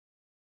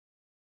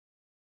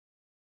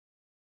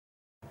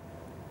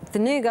The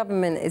new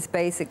government is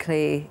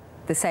basically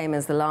the same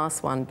as the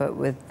last one, but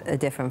with a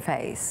different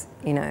face.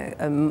 You know,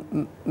 a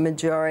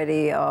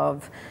majority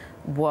of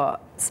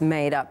what's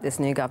made up this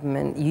new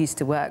government used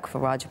to work for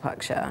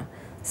Rajapaksa.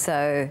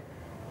 So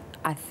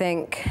I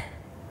think,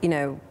 you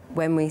know,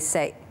 when we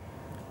say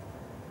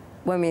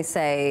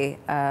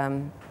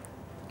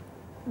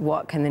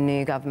what can the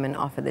new government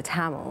offer the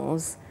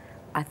Tamils,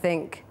 I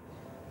think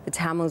the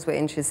Tamils were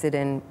interested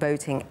in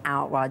voting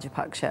out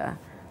Rajapaksa,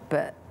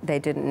 but they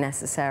didn't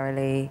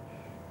necessarily,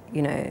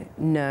 you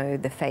know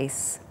the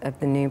face of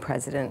the new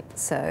president.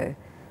 So,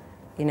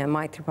 you know,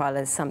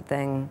 Maithripala is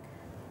something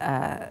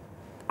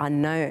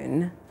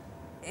unknown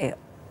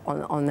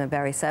on the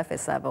very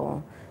surface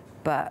level,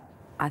 but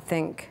I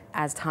think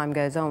as time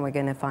goes on, we're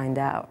going to find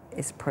out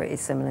it's pretty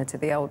similar to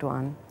the old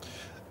one.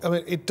 I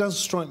mean, it does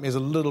strike me as a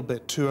little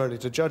bit too early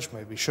to judge,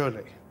 maybe,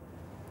 surely.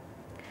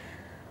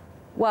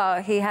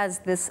 Well, he has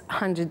this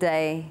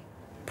 100-day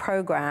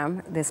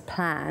program, this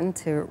plan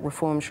to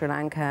reform Sri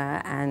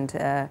Lanka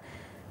and,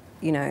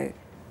 you know,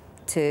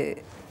 to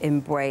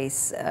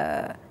embrace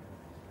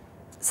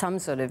some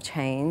sort of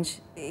change,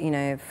 you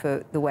know,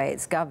 for the way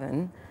it's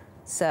governed.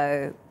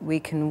 So we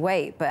can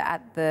wait, but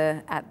at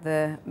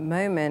the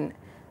moment,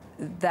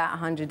 that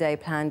 100-day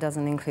plan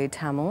doesn't include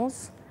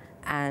Tamils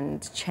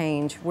and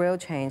real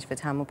change for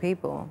Tamil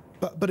people.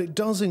 But it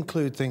does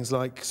include things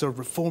like sort of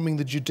reforming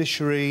the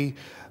judiciary,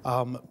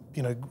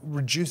 you know,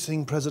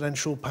 reducing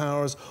presidential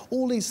powers,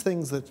 all these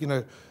things that, you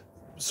know,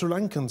 Sri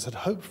Lankans had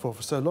hoped for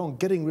so long,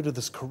 getting rid of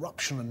this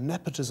corruption and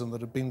nepotism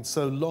that had been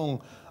so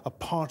long a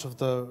part of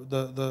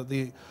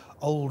the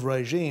old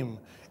regime.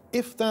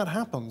 If that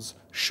happens,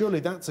 surely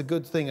that's a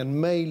good thing and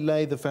may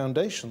lay the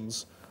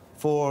foundations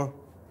for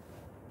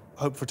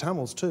hope for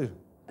Tamils too.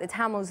 The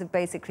Tamils have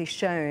basically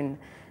shown,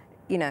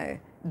 you know,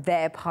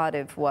 they're part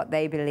of what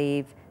they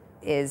believe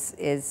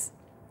is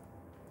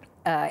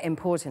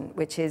important,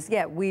 which is,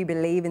 yeah, we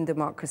believe in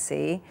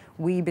democracy,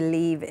 we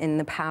believe in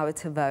the power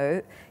to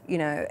vote, you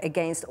know,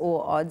 against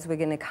all odds, we're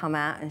going to come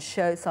out and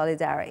show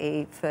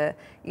solidarity for,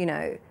 you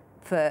know,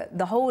 for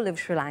the whole of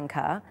Sri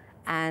Lanka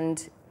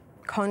and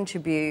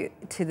contribute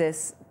to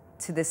this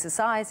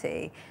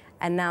society.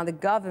 And now the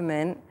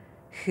government,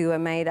 who are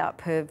made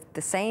up of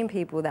the same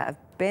people that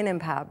have been in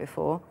power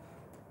before,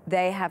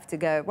 they have to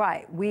go,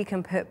 right, we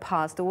can put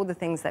past all the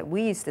things that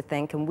we used to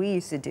think and we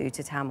used to do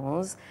to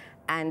Tamils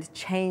and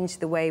change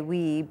the way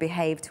we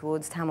behave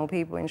towards Tamil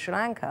people in Sri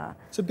Lanka.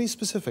 So be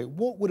specific,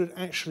 what would it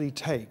actually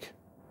take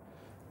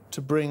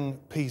to bring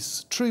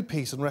peace, true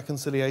peace and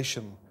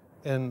reconciliation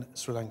in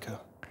Sri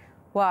Lanka?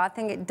 Well, I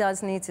think it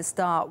does need to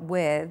start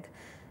with,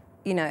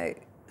 you know,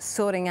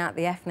 sorting out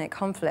the ethnic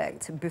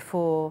conflict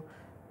before,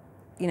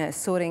 you know,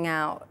 sorting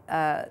out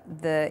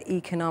the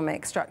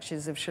economic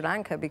structures of Sri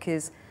Lanka,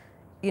 because,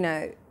 you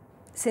know,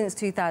 since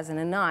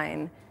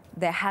 2009,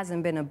 there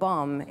hasn't been a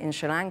bomb in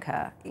Sri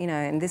Lanka, you know,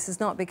 and this is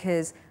not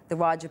because the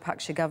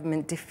Rajapaksa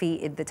government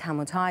defeated the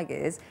Tamil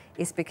Tigers,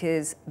 it's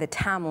because the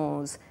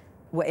Tamils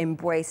were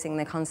embracing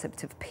the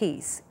concept of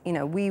peace. You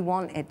know, we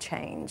wanted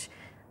change.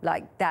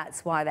 Like,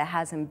 that's why there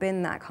hasn't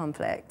been that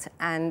conflict.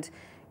 And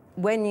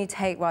when you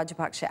take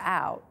Rajapaksa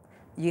out,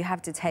 you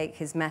have to take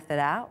his method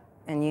out,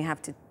 and you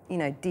have to, you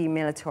know,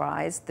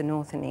 demilitarize the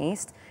north and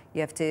east.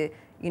 You have to,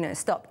 you know,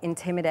 stop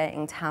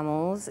intimidating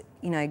Tamils,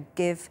 you know,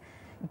 give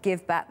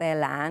back their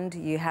land.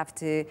 You have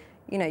to,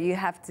 you know, you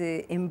have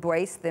to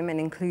embrace them and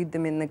include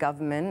them in the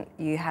government.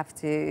 You have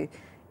to,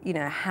 you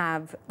know,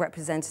 have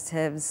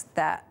representatives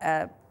that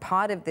are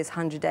part of this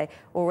 100-day.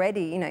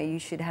 Already, you know, you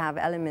should have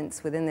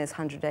elements within this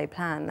 100-day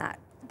plan that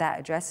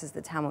addresses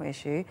the Tamil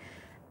issue.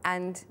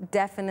 And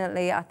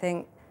definitely, I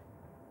think,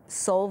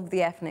 solve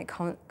the ethnic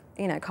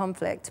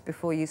conflict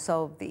before you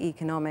solve the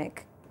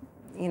economic,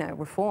 you know,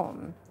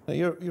 reform. Now,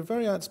 you're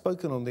very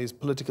outspoken on these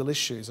political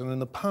issues, and in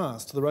the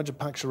past, the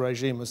Rajapaksa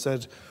regime has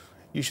said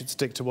you should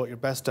stick to what you're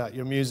best at,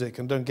 your music,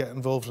 and don't get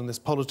involved in this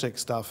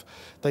politics stuff.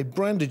 They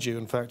branded you,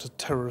 in fact, a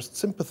terrorist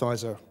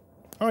sympathiser.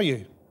 Are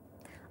you?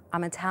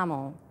 I'm a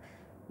Tamil.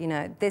 You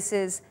know, this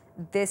is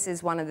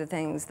one of the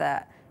things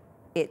that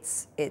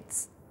it's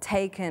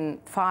taken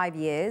 5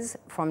 years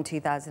from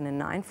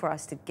 2009 for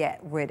us to get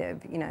rid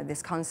of, you know,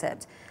 this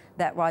concept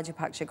that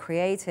Rajapaksa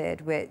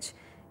created, which,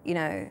 you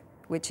know,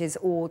 which is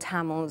all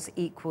Tamils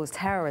equals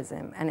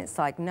terrorism. And it's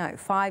like, no,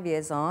 5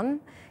 years on,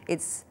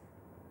 it's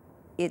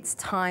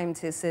time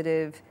to sort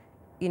of,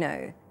 you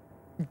know,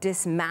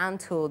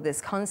 dismantle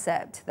this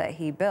concept that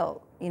he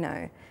built, you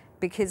know,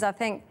 because I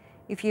think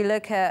if you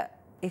look at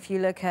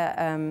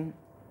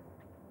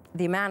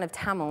the amount of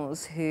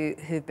Tamils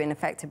who've been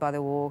affected by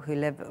the war, who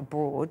live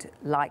abroad,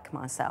 like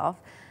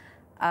myself,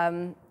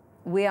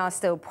 we are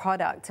still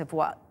product of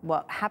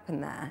what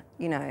happened there,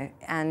 you know,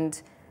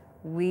 and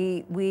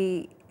we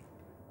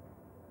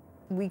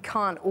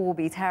can't all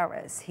be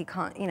terrorists. He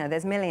can't, you know,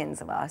 there's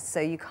millions of us, so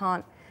you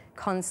can't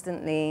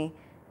constantly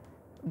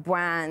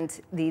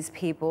brand these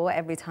people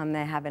every time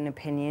they have an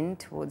opinion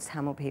towards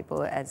Tamil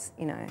people as,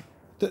 you know.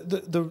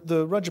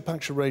 The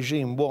Rajapaksa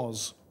regime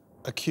was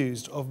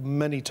accused of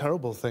many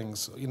terrible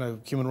things, you know,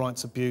 human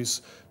rights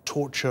abuse,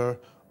 torture,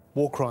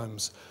 war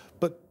crimes,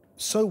 but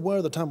so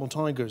were the Tamil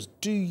Tigers.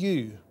 Do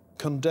you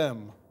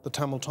condemn the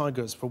Tamil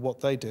Tigers for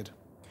what they did?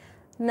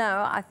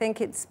 No, I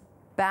think it's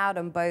bad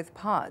on both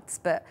parts,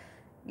 but,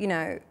 you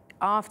know,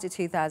 after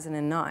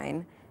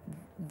 2009,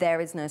 there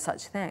is no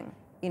such thing.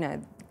 You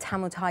know,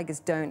 Tamil Tigers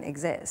don't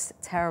exist.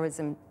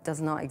 Terrorism does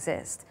not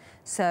exist.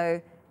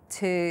 So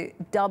to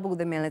double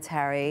the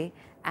military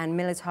and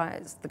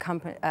militarize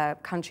the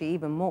country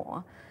even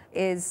more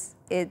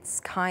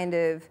it's kind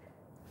of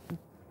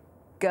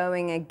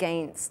going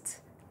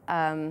against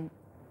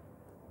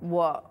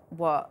what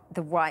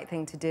the right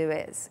thing to do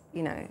is,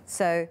 you know.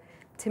 So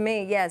to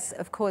me, yes,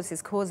 of course,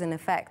 it's cause and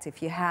effect.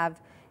 If you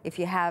have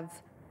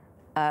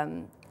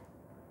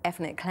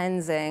ethnic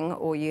cleansing,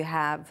 or you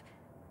have,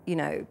 you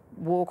know,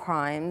 war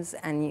crimes,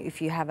 and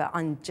if you have an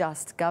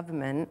unjust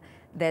government,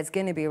 there's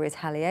going to be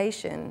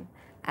retaliation.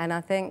 And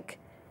I think,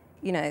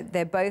 you know,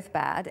 they're both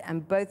bad,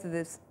 and both of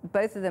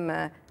them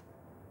are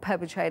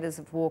perpetrators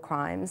of war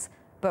crimes.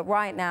 But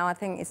right now, I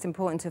think it's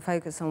important to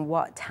focus on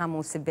what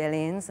Tamil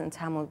civilians and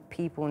Tamil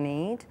people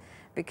need,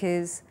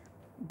 because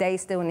they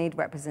still need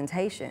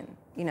representation.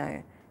 You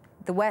know,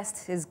 the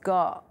West has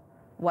got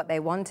what they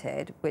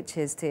wanted, which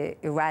is to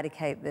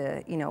eradicate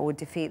the, you know, or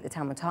defeat the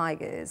Tamil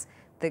Tigers.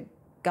 The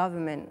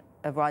government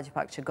of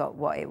Rajapaksa got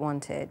what it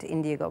wanted.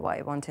 India got what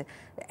it wanted.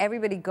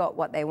 Everybody got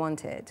what they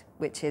wanted,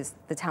 which is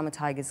the Tamil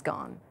Tigers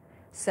gone.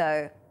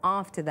 So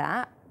after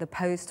that, the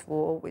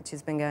post-war, which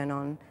has been going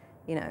on,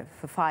 you know,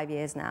 for 5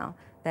 years now,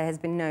 there has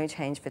been no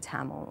change for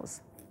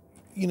Tamils.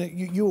 You know,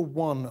 you're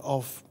one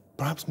of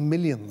perhaps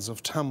millions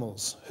of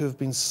Tamils who have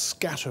been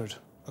scattered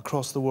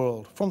across the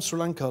world, from Sri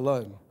Lanka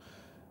alone,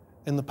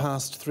 in the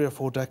past 3 or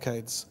 4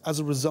 decades, as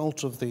a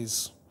result of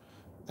this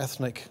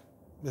ethnic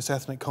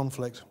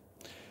conflict.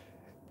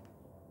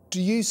 Do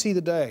you see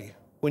the day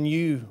when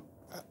you,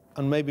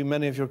 and maybe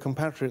many of your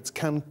compatriots,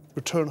 can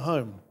return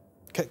home?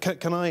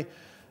 Can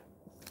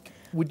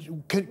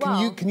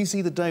you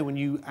see the day when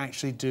you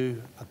actually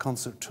do a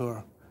concert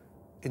tour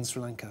in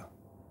Sri Lanka?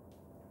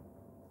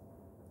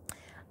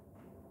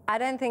 I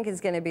don't think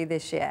it's going to be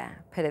this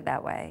year, put it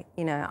that way.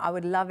 You know, I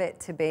would love it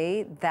to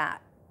be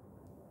that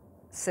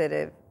sort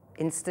of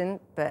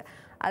instant, but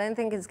I don't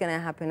think it's going to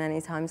happen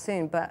anytime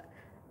soon. But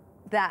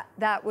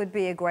that would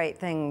be a great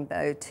thing,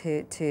 though,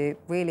 to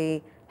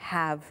really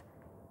have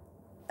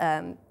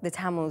the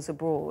Tamils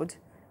abroad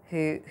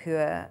who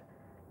are,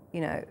 you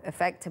know,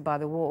 affected by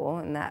the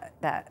war, and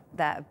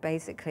that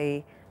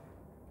basically,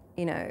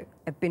 you know,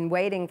 have been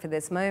waiting for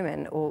this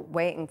moment, or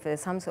waiting for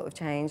some sort of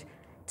change,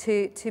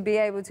 to be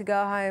able to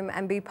go home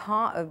and be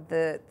part of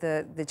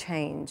the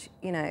change.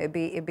 You know,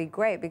 it'd be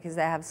great, because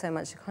they have so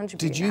much to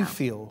contribute. Did you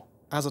feel,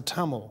 as a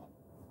Tamil,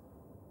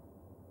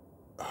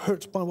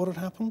 hurt by what had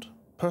happened,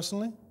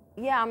 personally?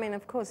 Yeah, I mean,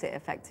 of course it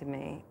affected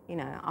me. You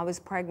know, I was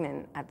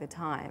pregnant at the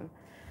time,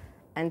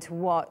 and to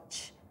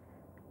watch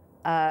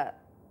a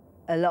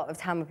lot of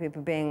Tamil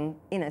people being,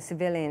 you know,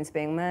 civilians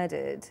being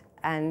murdered.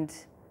 And,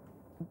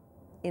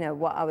 you know,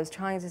 what I was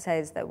trying to say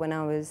is that when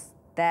I was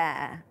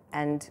there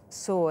and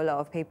saw a lot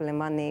of people in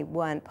Mani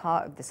weren't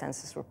part of the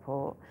census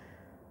report,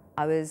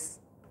 I was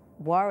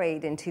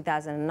worried in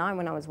 2009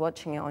 when I was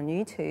watching it on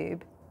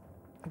YouTube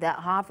that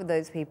half of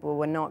those people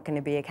were not going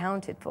to be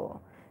accounted for.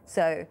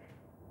 So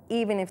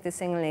even if the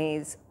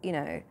Sinhalese, you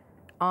know,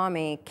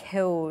 army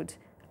killed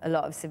a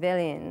lot of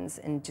civilians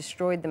and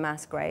destroyed the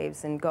mass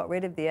graves and got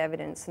rid of the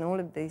evidence and all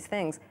of these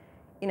things,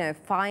 you know,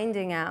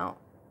 finding out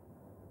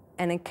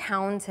and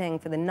accounting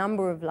for the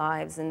number of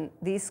lives and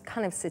these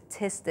kind of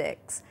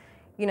statistics,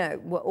 you know,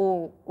 were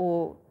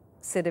all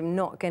sort of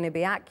not going to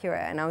be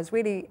accurate. And I was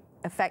really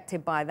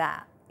affected by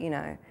that, you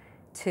know,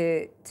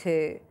 to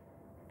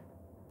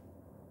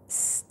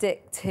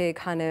stick to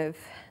kind of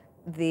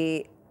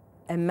the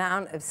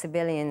amount of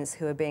civilians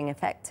who are being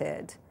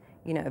affected,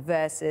 you know,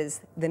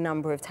 versus the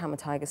number of Tamil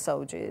Tiger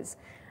soldiers.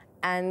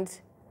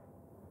 And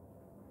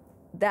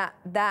that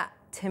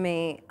to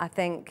me, I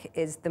think,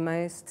 is the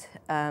most,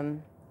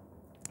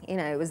 you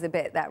know, it was the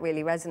bit that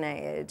really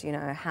resonated, you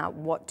know,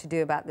 what to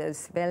do about those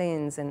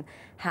civilians and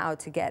how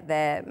to get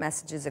their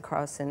messages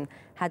across and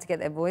how to get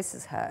their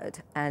voices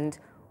heard and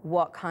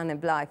what kind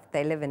of life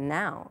they live in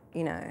now,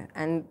 you know,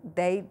 and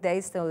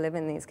they still live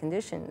in these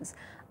conditions.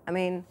 I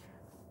mean,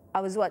 I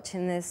was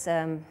watching this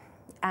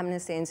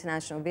Amnesty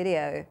International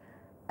video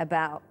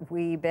about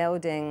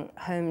rebuilding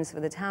homes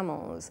for the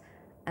Tamils,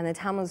 and the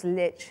Tamils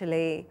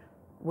literally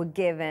were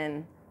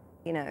given,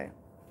 you know,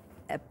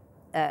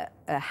 a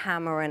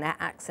hammer and an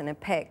axe and a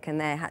pick,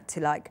 and they had to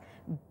like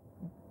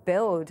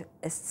build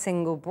a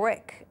single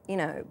brick, you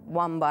know,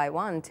 one by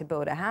one to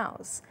build a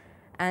house.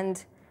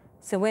 And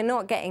so we're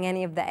not getting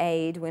any of the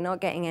aid, we're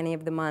not getting any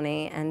of the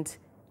money, and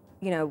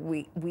you know,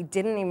 we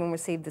didn't even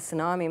receive the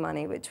tsunami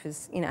money, which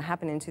was, you know,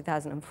 happened in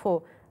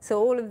 2004. So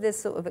all of this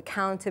sort of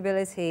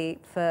accountability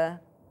for,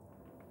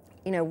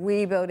 you know,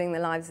 rebuilding the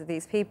lives of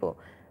these people,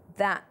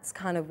 that's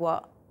kind of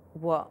what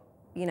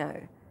you know,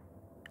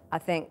 I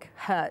think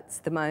hurts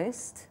the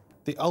most.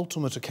 The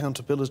ultimate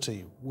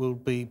accountability will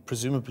be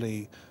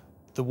presumably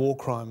the war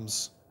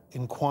crimes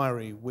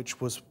inquiry, which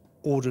was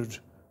ordered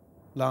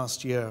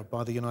last year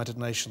by the United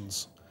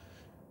Nations.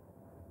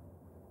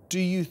 Do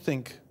you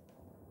think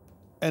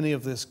any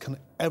of this can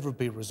ever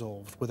be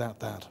resolved without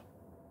that?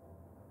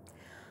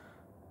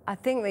 I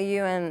think the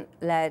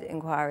UN-led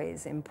inquiry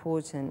is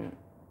important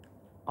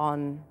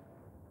on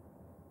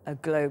a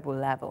global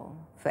level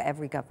for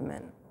every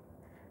government.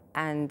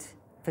 And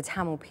for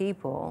Tamil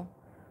people,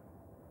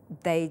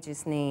 they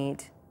just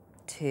need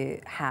to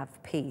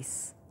have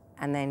peace,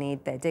 and they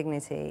need their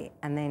dignity,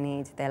 and they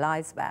need their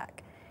lives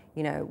back.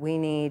 You know, we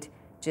need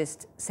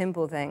just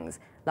simple things.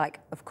 Like,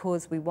 of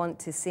course, we want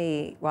to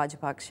see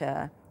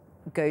Rajapaksa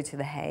go to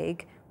The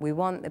Hague. We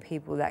want the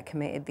people that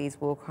committed these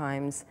war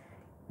crimes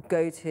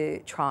go to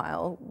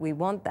trial. We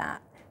want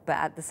that. But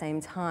at the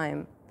same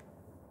time,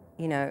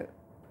 you know,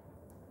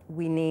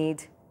 we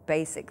need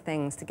basic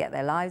things to get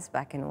their lives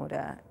back in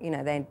order. You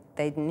know,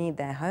 they need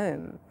their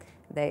home.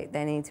 They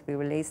need to be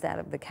released out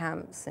of the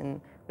camps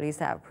and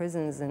released out of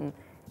prisons. And,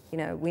 you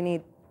know, we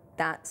need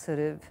that sort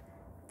of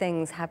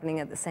things happening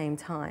at the same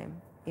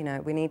time. You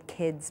know, we need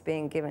kids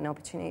being given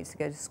opportunities to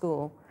go to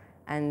school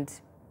and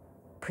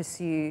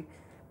pursue,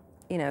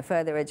 you know,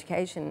 further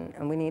education.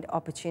 And we need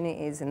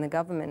opportunities in the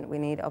government. We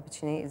need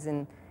opportunities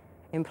in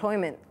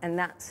employment and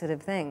that sort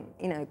of thing.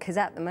 You know, because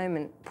at the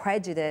moment,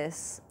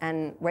 prejudice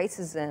and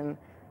racism,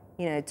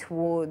 you know,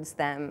 towards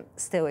them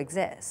still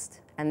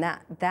exist. And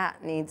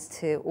that needs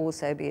to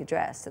also be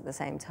addressed at the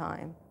same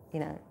time, you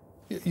know.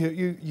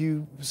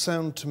 You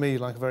sound to me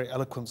like a very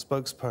eloquent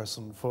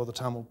spokesperson for the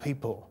Tamil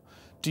people.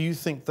 Do you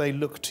think they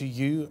look to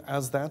you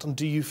as that, and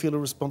do you feel a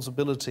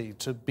responsibility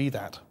to be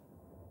that?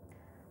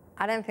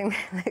 I don't think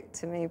they look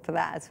to me for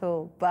that at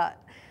all, but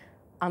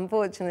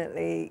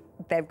unfortunately,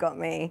 they've got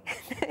me.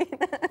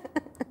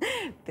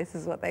 This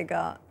is what they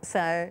got.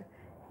 So,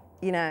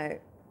 you know,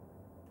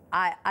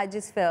 I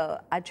just feel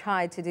I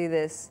tried to do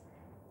this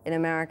in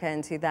America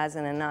in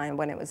 2009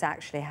 when it was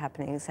actually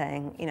happening,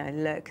 saying, you know,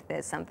 look,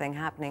 there's something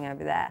happening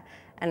over there.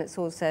 And it's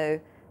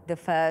also the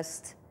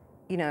first,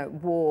 you know,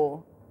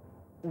 war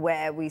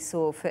where we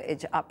saw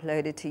footage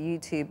uploaded to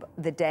YouTube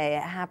the day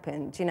it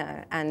happened, you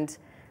know, and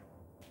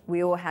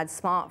we all had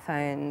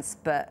smartphones,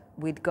 but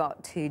we'd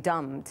got too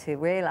dumb to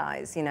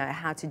realize, you know,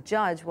 how to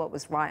judge what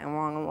was right and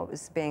wrong and what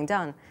was being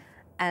done.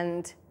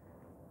 And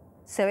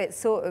so it's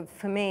sort of,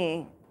 for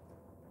me,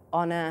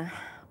 on a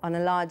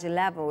larger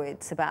level,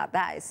 it's about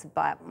that. It's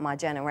about my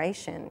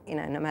generation, you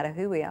know, no matter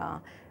who we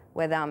are,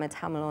 whether I'm a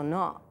Tamil or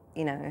not,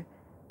 you know,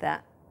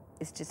 that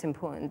it's just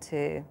important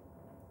to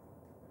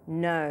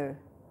know,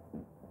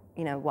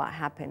 you know, what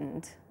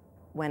happened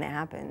when it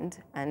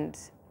happened and,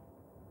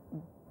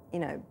 you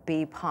know,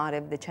 be part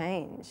of the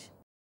change.